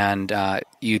 And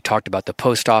you talked about the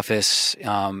post office.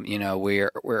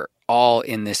 We're all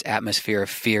in this atmosphere of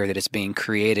fear that is being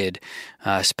created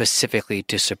specifically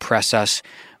to suppress us.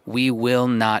 We will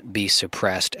not be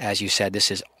suppressed. As you said,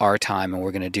 this is our time, and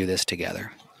we're going to do this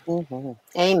together. Mm-hmm.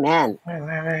 Amen.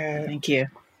 Thank you.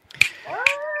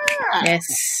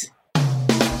 Yes.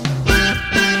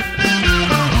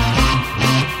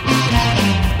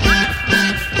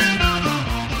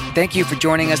 Thank you for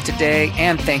joining us today,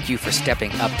 and thank you for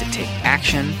stepping up to take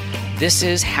action. This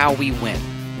is how we win.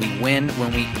 We win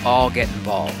when we all get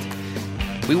involved.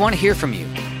 We want to hear from you.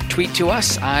 Tweet to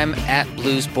us. I'm at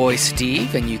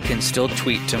BluesBoySteve, and you can still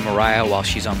tweet to Mariah while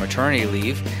she's on maternity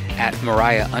leave at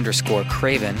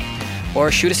Mariah_Craven, or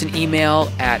shoot us an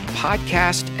email at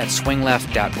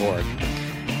podcast@swingleft.org.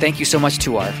 Thank you so much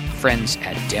to our friends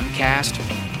at Demcast.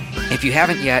 If you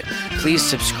haven't yet, please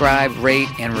subscribe, rate,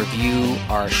 and review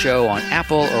our show on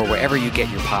Apple or wherever you get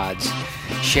your pods.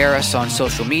 Share us on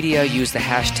social media. Use the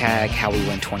hashtag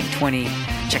HowWeWin2020.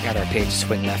 Check out our page,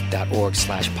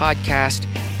 swingleft.org/podcast.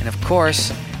 And of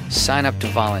course, sign up to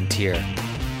volunteer.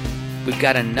 We've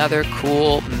got another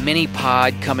cool mini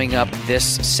pod coming up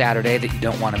this Saturday that you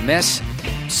don't want to miss.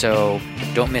 So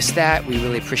don't miss that. We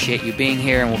really appreciate you being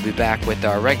here, and we'll be back with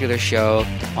our regular show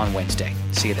on Wednesday.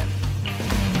 See you then.